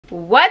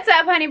What's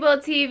up, Honey Bull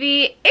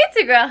TV? It's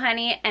your girl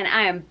Honey, and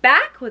I am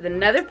back with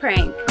another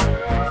prank.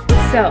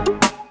 So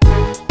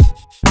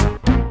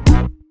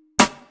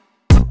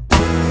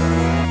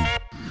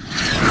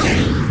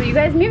you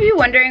guys may be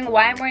wondering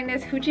why I'm wearing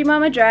this Hoochie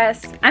Mama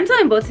dress. I'm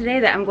telling both today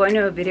that I'm going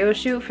to a video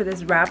shoot for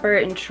this rapper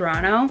in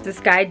Toronto. This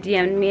guy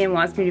DM'd me and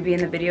wants me to be in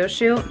the video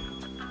shoot.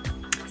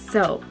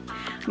 So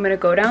I'm gonna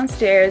go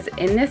downstairs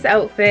in this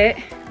outfit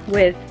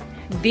with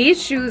these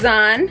shoes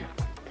on,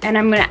 and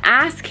I'm gonna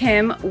ask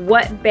him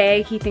what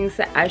bag he thinks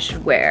that I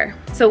should wear.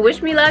 So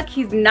wish me luck.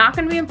 He's not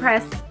gonna be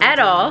impressed at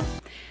all.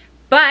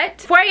 But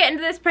before I get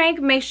into this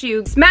prank, make sure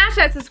you smash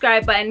that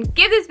subscribe button,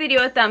 give this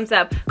video a thumbs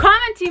up,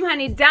 comment Team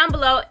Honey down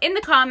below in the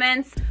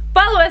comments,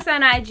 follow us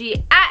on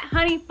IG at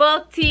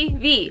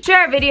HoneyBullTV, share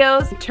our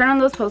videos, turn on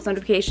those post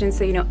notifications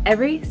so you know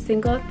every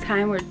single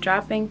time we're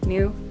dropping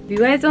new. If you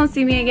guys don't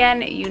see me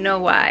again, you know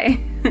why.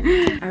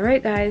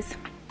 Alright guys,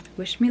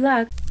 wish me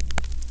luck.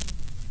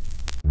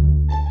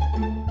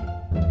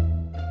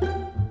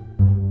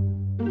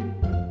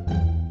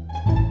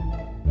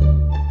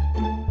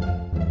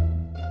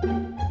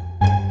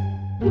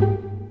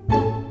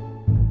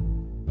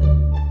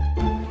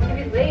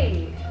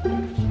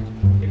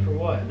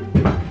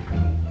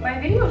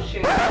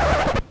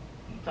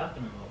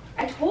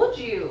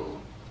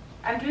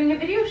 I'm doing a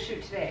video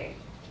shoot today.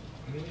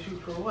 Video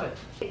shoot for what?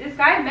 This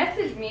guy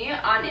messaged me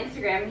on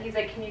Instagram. He's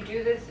like, can you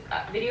do this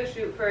video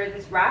shoot for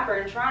this rapper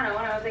in Toronto?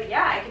 And I was like,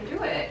 yeah, I can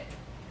do it.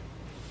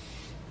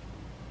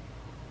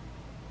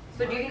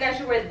 So do you think I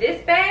should wear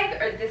this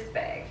bag or this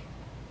bag?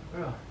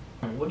 Bro,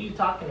 what are you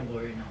talking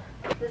about right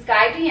now? This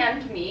guy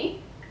DM'd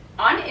me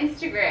on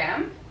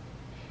Instagram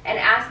and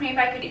asked me if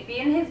I could be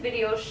in his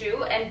video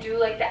shoot and do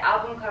like the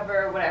album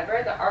cover or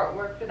whatever, the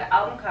artwork for the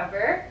album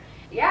cover.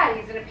 Yeah,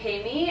 he's gonna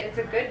pay me. It's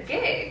a good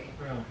gig.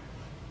 Bro,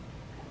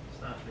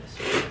 stop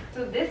this.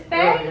 So this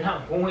bag? Bro, you're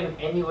not going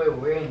anywhere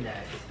wearing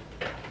that.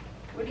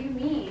 What do you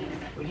mean?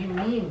 What do you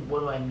mean? What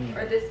do I mean?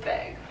 Or this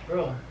bag?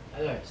 Bro,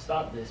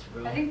 stop this,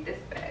 bro. I think this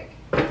bag.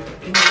 Like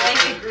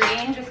the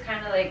green, just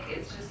kind of like,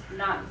 it's just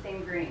not the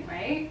same green,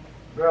 right?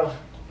 Bro,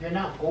 you're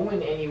not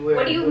going anywhere.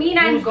 What do you mean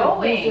I'm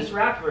going? Who's this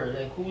rapper?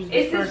 Like, who's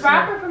this person? It's this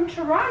rapper from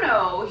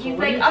Toronto. He's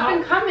like up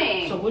and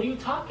coming. So what are you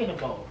talking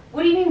about?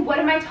 What do you mean? What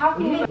am I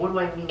talking about? What do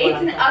I mean? It's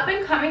an up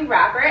and coming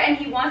rapper, and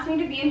he wants me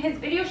to be in his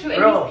video shoot,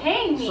 and he's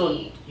paying me.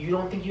 So you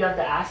don't think you have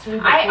to ask me?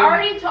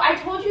 I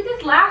told you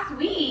this last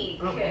week.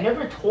 Bro, you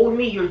never told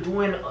me you're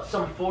doing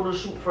some photo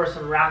shoot for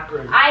some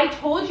rappers. I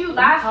told you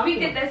last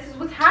week that this is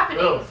what's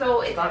happening. Bro,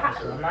 so it's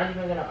happening. I'm not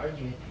even gonna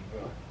argue with you,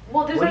 bro.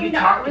 Well, there's nothing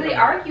to really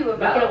argue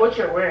about. Look at what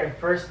you're wearing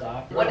first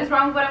off. What is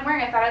wrong with what I'm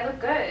wearing? I thought I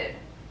looked good.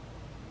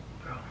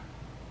 Bro,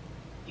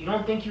 you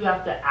don't think you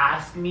have to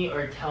ask me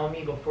or tell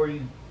me before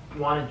you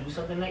want to do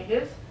something like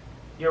this?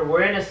 You're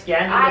wearing a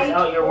scandalous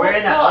out. You're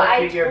wearing an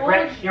outfit. You're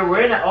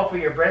wearing an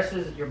outfit. Your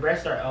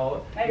breasts are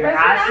out. Your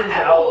ass is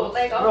out.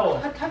 Like,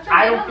 bro,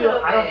 I don't feel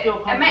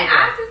comfortable. And my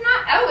ass is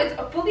not out.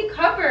 It's fully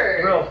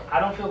covered. Bro, I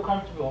don't feel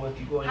comfortable with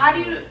you going. How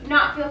do you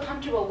not feel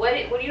comfortable? What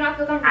do you not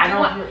feel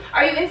comfortable?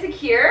 Are you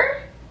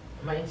insecure?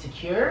 Am I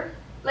insecure?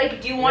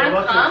 Like, do you want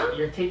to come?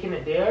 You're taking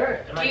it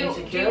there. Am I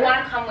insecure? Do you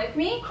want to come with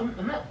me?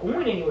 I'm not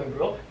going anywhere,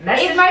 bro.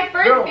 It's my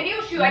first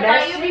video shoot. I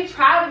thought you'd be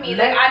proud of me.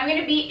 Like, I'm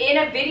gonna be in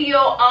a video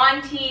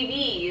on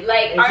TV.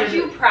 Like, aren't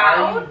you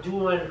proud? Are you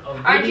doing a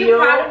video? Aren't you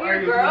proud of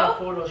your girl?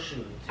 Doing a photo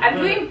shoot? I'm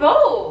doing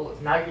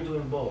both. Now you're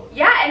doing both.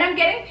 Yeah, and I'm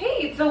getting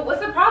paid. So what's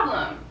the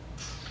problem?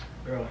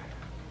 Bro,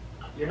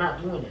 you're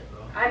not doing it.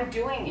 I'm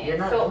doing it. You're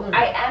not so doing it.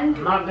 I am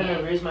doing it. I'm not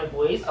gonna raise my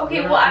voice.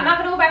 Okay, well, I'm not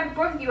gonna go back and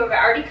forth with you. I've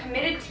already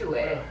committed to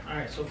it.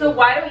 Alright, so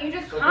why don't you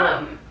just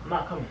come? I'm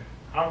not coming.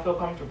 I don't feel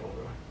comfortable,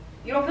 bro.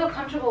 You don't feel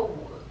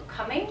comfortable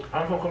coming? I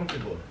don't feel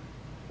comfortable.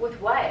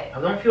 With what?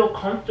 I don't feel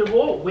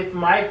comfortable with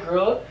my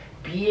girl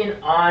being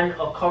on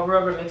a cover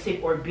of a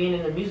mixtape or being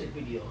in a music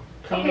video.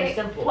 Plain and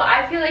simple. Well,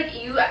 I feel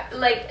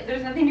like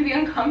there's nothing to be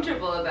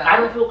uncomfortable about. I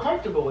don't feel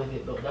comfortable with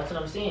it though. That's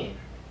what I'm saying.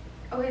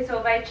 Okay, so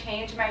if I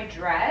change my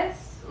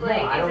dress. No,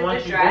 I don't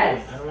want you going.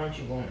 I don't want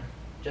you going.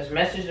 Just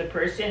message the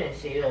person and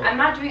say, oh. I'm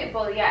not doing it,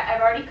 but yeah,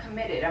 I've already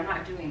committed. I'm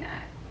not doing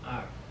that.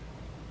 Alright.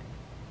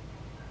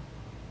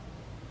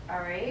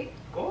 Alright?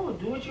 Go,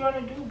 do what you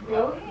want to do,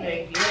 bro.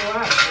 Okay. Like, you're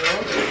alright,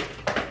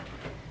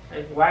 bro.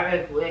 Like, why, are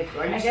you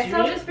I guess serious?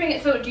 I'll just bring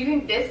it. So, do you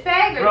think this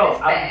bag or bro,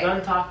 this bag? I'm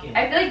done talking.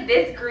 I feel like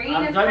this green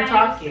I'm is done kind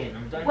talking. of...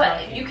 I'm done what?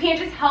 talking. You can't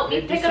just help me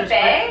You're pick a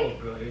bag?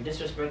 bro. You're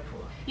disrespectful.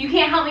 You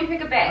can't help me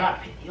pick a bag.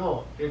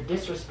 Yo, you're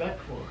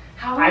disrespectful.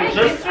 How am I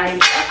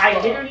disrespectful?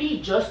 I literally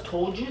just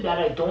told you that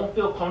I don't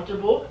feel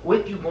comfortable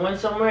with you going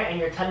somewhere and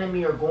you're telling me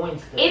you're going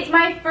still. It's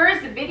my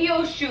first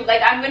video shoot.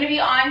 Like, I'm going to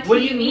be on TV. What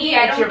do you mean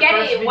I don't get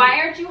it. Why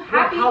aren't you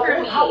happy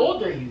for me? How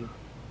old are you?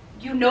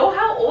 You know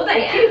how old I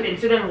am. Okay, then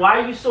so then why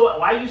are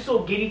you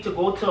so giddy to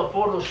go to a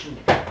photo shoot?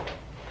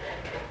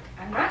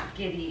 I'm not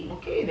giddy.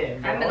 Okay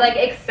then, bro. I'm like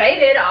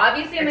excited.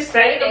 Obviously I'm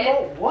excited.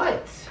 About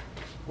what?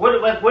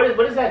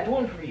 What is that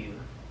doing for you?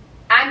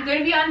 I'm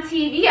gonna be on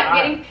TV. I'm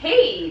getting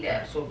paid.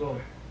 Right, so go.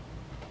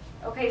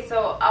 Okay,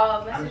 so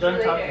I'll message you later.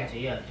 I'm done talking to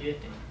you. Yeah, do your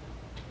thing.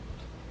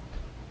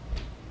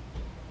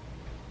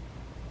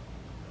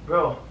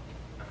 Bro,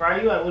 if I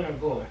were you, I wouldn't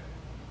go.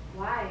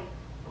 Why?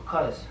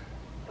 Because.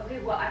 Okay,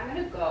 well, I'm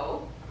gonna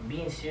go. I'm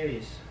being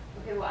serious.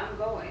 Okay, well, I'm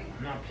going.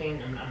 I'm not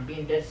playing, I'm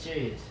being dead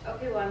serious.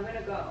 Okay, well, I'm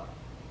gonna go.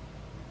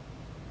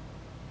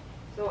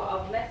 So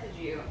I'll message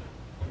you.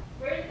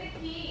 Where's the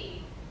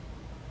key?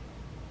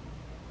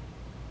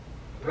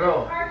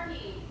 Bro, car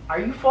key? Are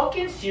you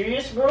fucking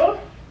serious, bro?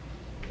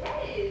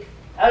 Yes.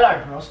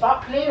 Ella, bro,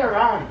 stop playing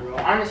around, bro,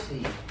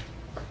 honestly.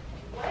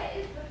 What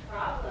is the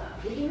problem?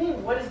 What do you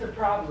mean, what is the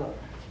problem?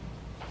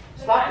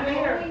 Stop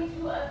playing around. I'm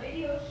going to a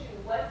video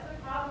shoot. What's the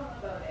problem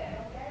about it? I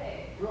don't get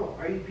it. Bro,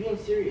 are you being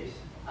serious?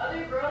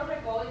 Other girls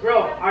are going to.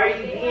 Bro, are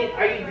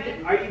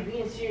you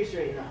being serious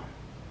right now?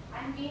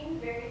 I'm being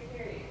very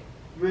serious.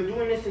 You're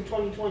doing this in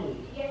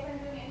 2020. Yes, I'm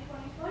doing it in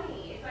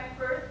 2020. It's my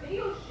first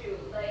video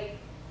shoot. Like,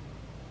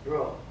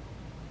 bro,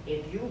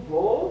 if you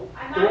go,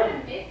 I'm not gonna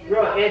miss this.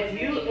 Bro, my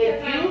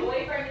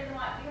boyfriend doesn't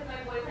want, because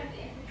my boyfriend's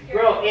insecure.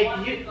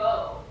 Bro,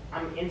 go.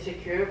 I'm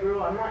insecure,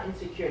 bro. I'm not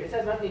insecure. This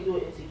has nothing to do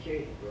with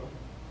insecurity, bro.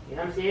 You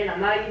know what I'm saying?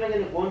 I'm not even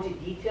gonna go into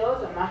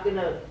details. I'm not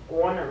gonna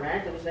go on a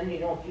rant. I'm just letting you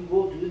know, if you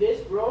go do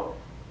this, bro,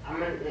 I'm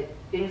gonna, like,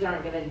 things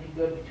aren't gonna be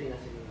good between us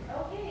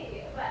anymore.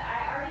 Okay, but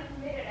I already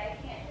committed. I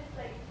can't just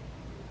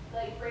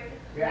like break the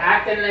commitment. You're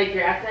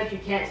acting like you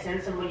can't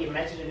send somebody a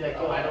message and be like,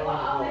 yo, I don't want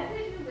to go. I'll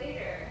message you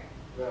later.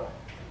 Bro,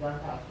 done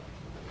talking.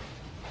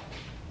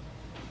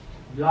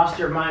 You lost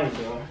your mind,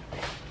 bro.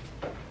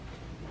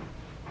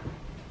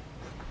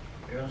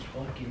 Girl's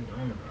fucking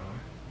done, bro.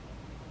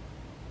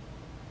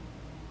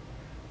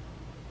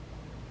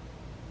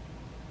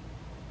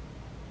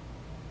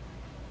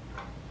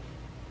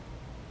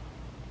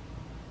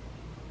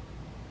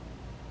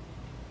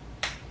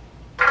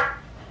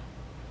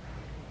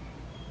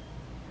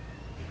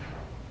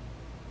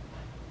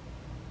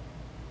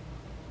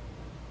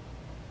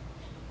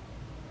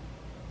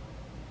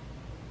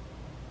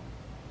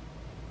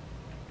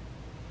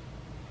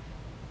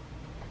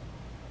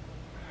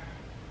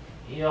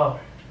 Yo.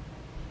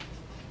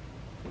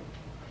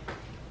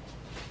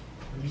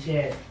 What you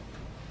said?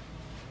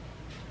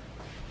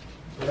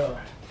 Bro.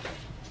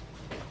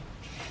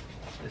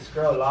 This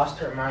girl lost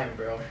her mind,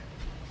 bro.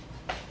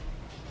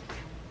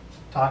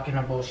 Talking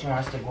about she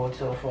wants to go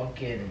to a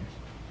fucking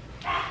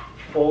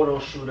photo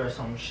shoot or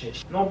some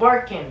shit. No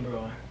barking,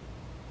 bro.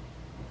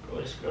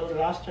 Bro, this girl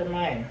lost her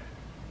mind.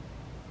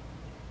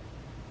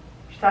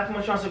 She's talking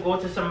about she wants to go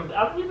to some...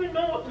 I don't even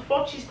know what the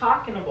fuck she's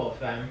talking about,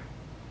 fam.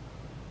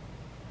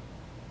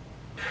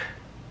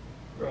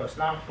 Bro, it's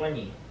not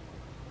funny.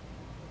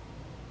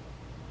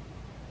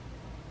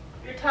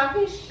 You're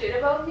talking shit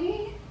about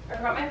me? I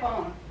forgot my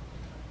phone.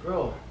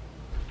 Bro.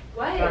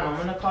 What? John, I'm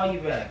gonna call you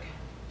back.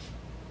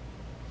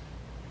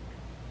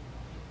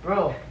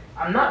 Bro,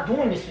 I'm not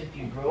doing this with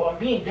you, bro. I'm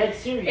being dead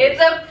serious.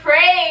 It's a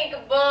prank,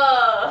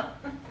 bull.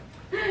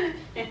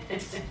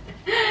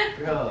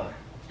 Bro.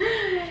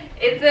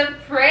 It's a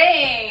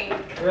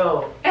prank.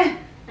 Bro,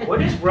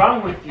 what is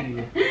wrong with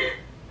you?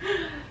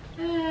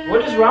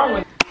 What is wrong with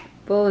you?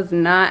 Bull is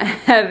not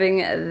having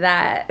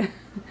that.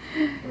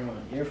 Bro,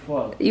 you're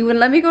fucked. You would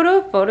let me go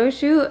to a photo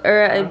shoot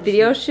or a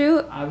video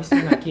shoot?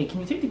 Obviously not. Okay,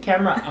 can you take the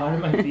camera out of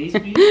my face,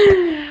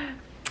 please?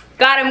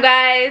 Got him,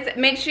 guys.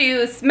 Make sure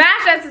you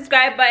smash that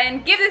subscribe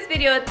button. Give this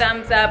video a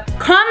thumbs up.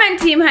 Comment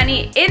Team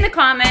Honey in the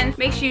comments.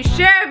 Make sure you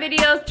share our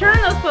videos. Turn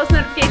on those post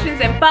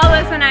notifications and follow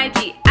us on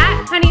IG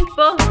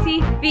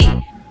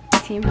 @HoneyFullTV.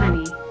 Team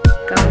Honey.